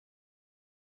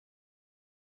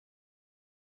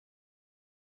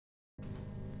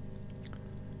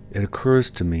It occurs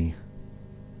to me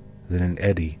that an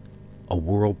eddy, a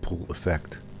whirlpool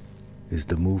effect, is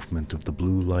the movement of the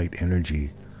blue light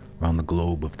energy around the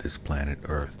globe of this planet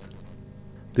Earth.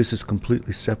 This is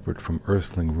completely separate from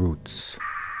earthling roots.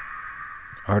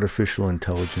 Artificial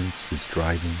intelligence is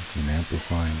driving and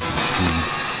amplifying the speed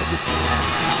of this world,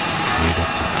 made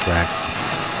up of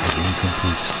fragments of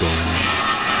incomplete stories,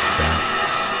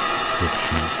 facts,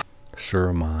 fiction,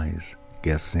 surmise,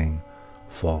 guessing,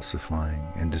 falsifying,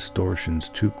 and distortions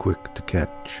too quick to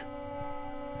catch.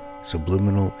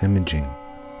 Subliminal imaging,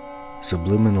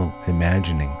 subliminal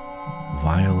imagining,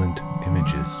 violent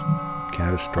images,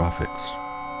 catastrophics.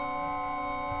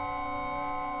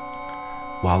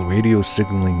 While radio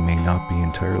signaling may not be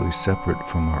entirely separate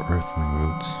from our earthling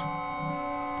roots,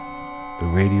 the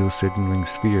radio signaling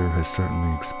sphere has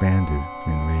certainly expanded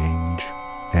in range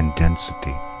and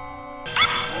density.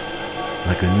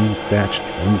 Like a new thatched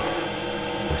roof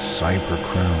or cyber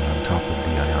crown on top of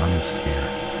the ionosphere,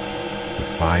 the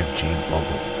 5G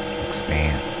bubble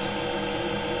expands.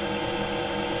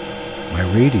 My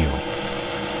radio,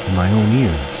 in my own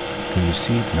ears, can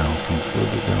receive now from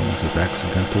further realms of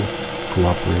accidental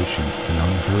cooperation and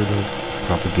unheard of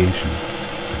propagation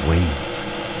of waves,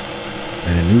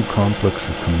 and a new complex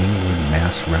of commingling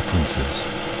mass references.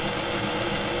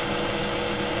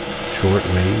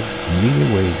 Shortwave and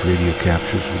medium wave radio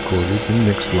captures recorded and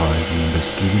mixed live in the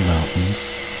Beskid Mountains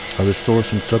are the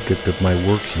source and subject of my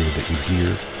work here that you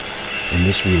hear in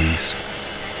this release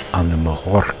on the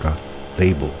Mahorka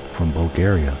label from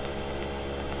Bulgaria.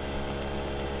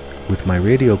 With my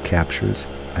radio captures,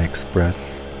 I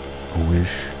express a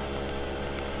wish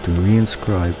to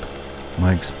reinscribe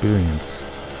my experience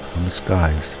on the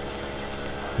skies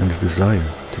and a desire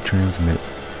to transmit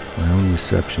my own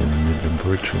reception amid the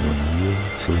virtual and real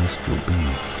celestial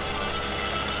beings,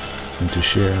 and to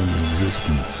share in the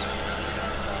existence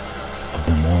of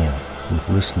them all with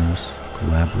listeners,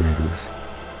 collaborators,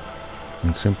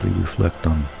 and simply reflect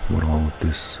on what all of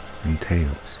this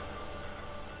entails.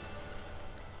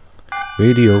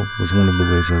 Radio was one of the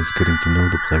ways I was getting to know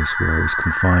the place where I was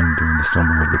confined during the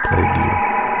summer of the plague year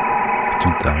of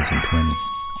 2020,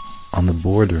 on the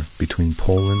border between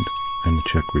Poland and the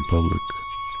Czech Republic.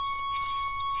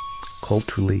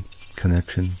 Culturally,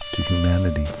 connection to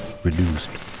humanity reduced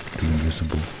to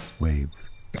invisible waves.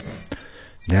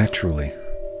 Naturally,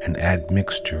 an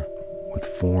admixture with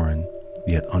foreign,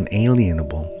 yet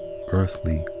unalienable,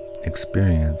 earthly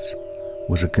experience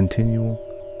was a continual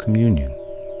communion.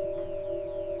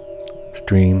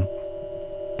 Stream,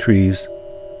 trees,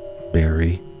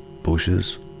 berry,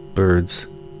 bushes, birds,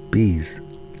 bees,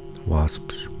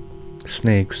 wasps,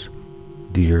 snakes,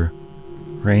 deer,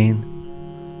 rain,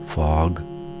 fog,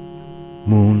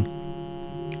 moon,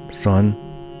 sun,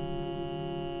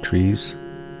 trees,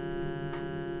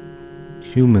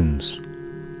 humans,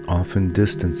 often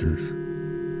distances,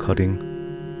 cutting,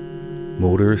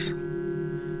 motors,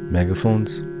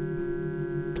 megaphones,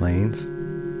 planes,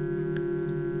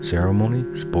 ceremony,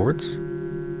 sports,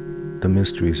 the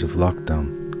mysteries of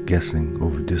lockdown, guessing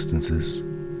over distances.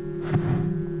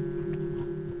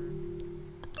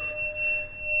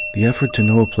 The effort to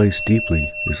know a place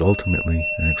deeply is ultimately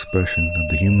an expression of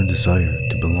the human desire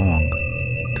to belong,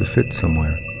 to fit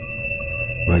somewhere,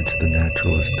 writes the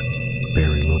naturalist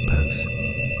Barry Lopez.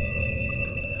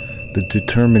 The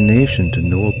determination to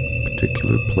know a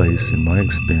particular place, in my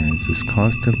experience, is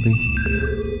constantly,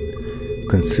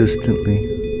 consistently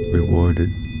rewarded,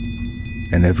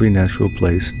 and every natural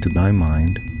place, to my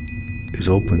mind, is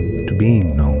open to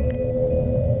being known.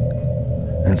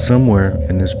 And somewhere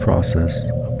in this process,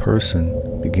 a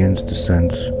person begins to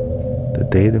sense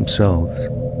that they themselves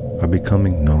are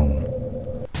becoming known,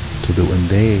 so that when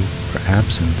they are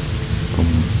absent from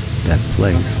that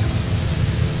place,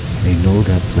 they know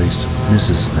that place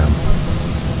misses them.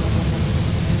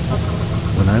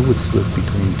 When I would slip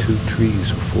between two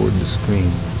trees or ford the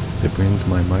stream that brings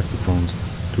my microphones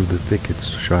through the thickets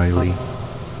shyly,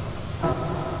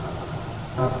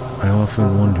 I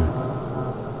often wondered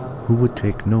who would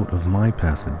take note of my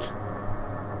passage.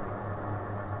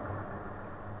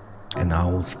 An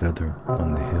owl's feather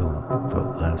on the hill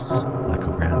felt less like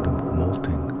a random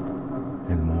molting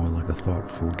and more like a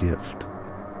thoughtful gift.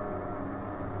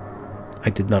 I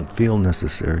did not feel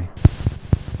necessary,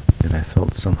 and I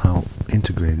felt somehow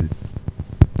integrated.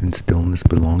 In stillness,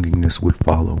 belongingness would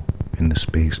follow in the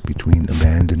space between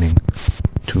abandoning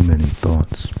too many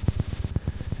thoughts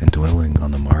and dwelling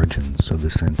on the margins of the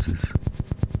senses,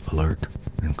 alert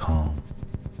and calm.